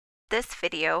This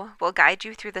video will guide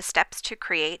you through the steps to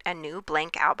create a new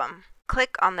blank album.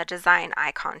 Click on the design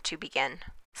icon to begin.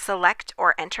 Select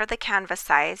or enter the canvas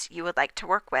size you would like to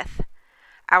work with.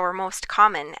 Our most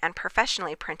common and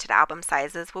professionally printed album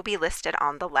sizes will be listed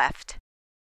on the left.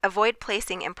 Avoid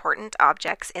placing important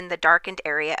objects in the darkened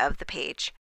area of the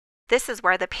page. This is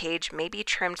where the page may be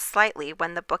trimmed slightly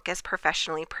when the book is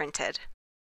professionally printed.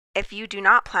 If you do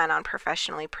not plan on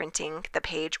professionally printing the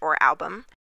page or album,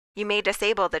 you may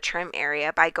disable the trim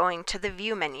area by going to the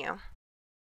View menu.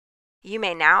 You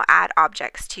may now add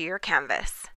objects to your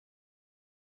canvas.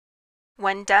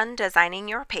 When done designing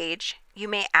your page, you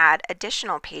may add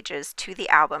additional pages to the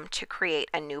album to create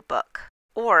a new book,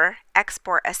 or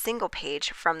export a single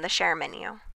page from the Share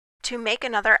menu. To make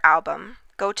another album,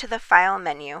 go to the File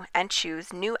menu and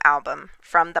choose New Album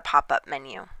from the pop-up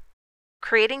menu.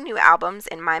 Creating new albums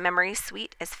in My Memory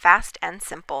Suite is fast and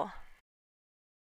simple.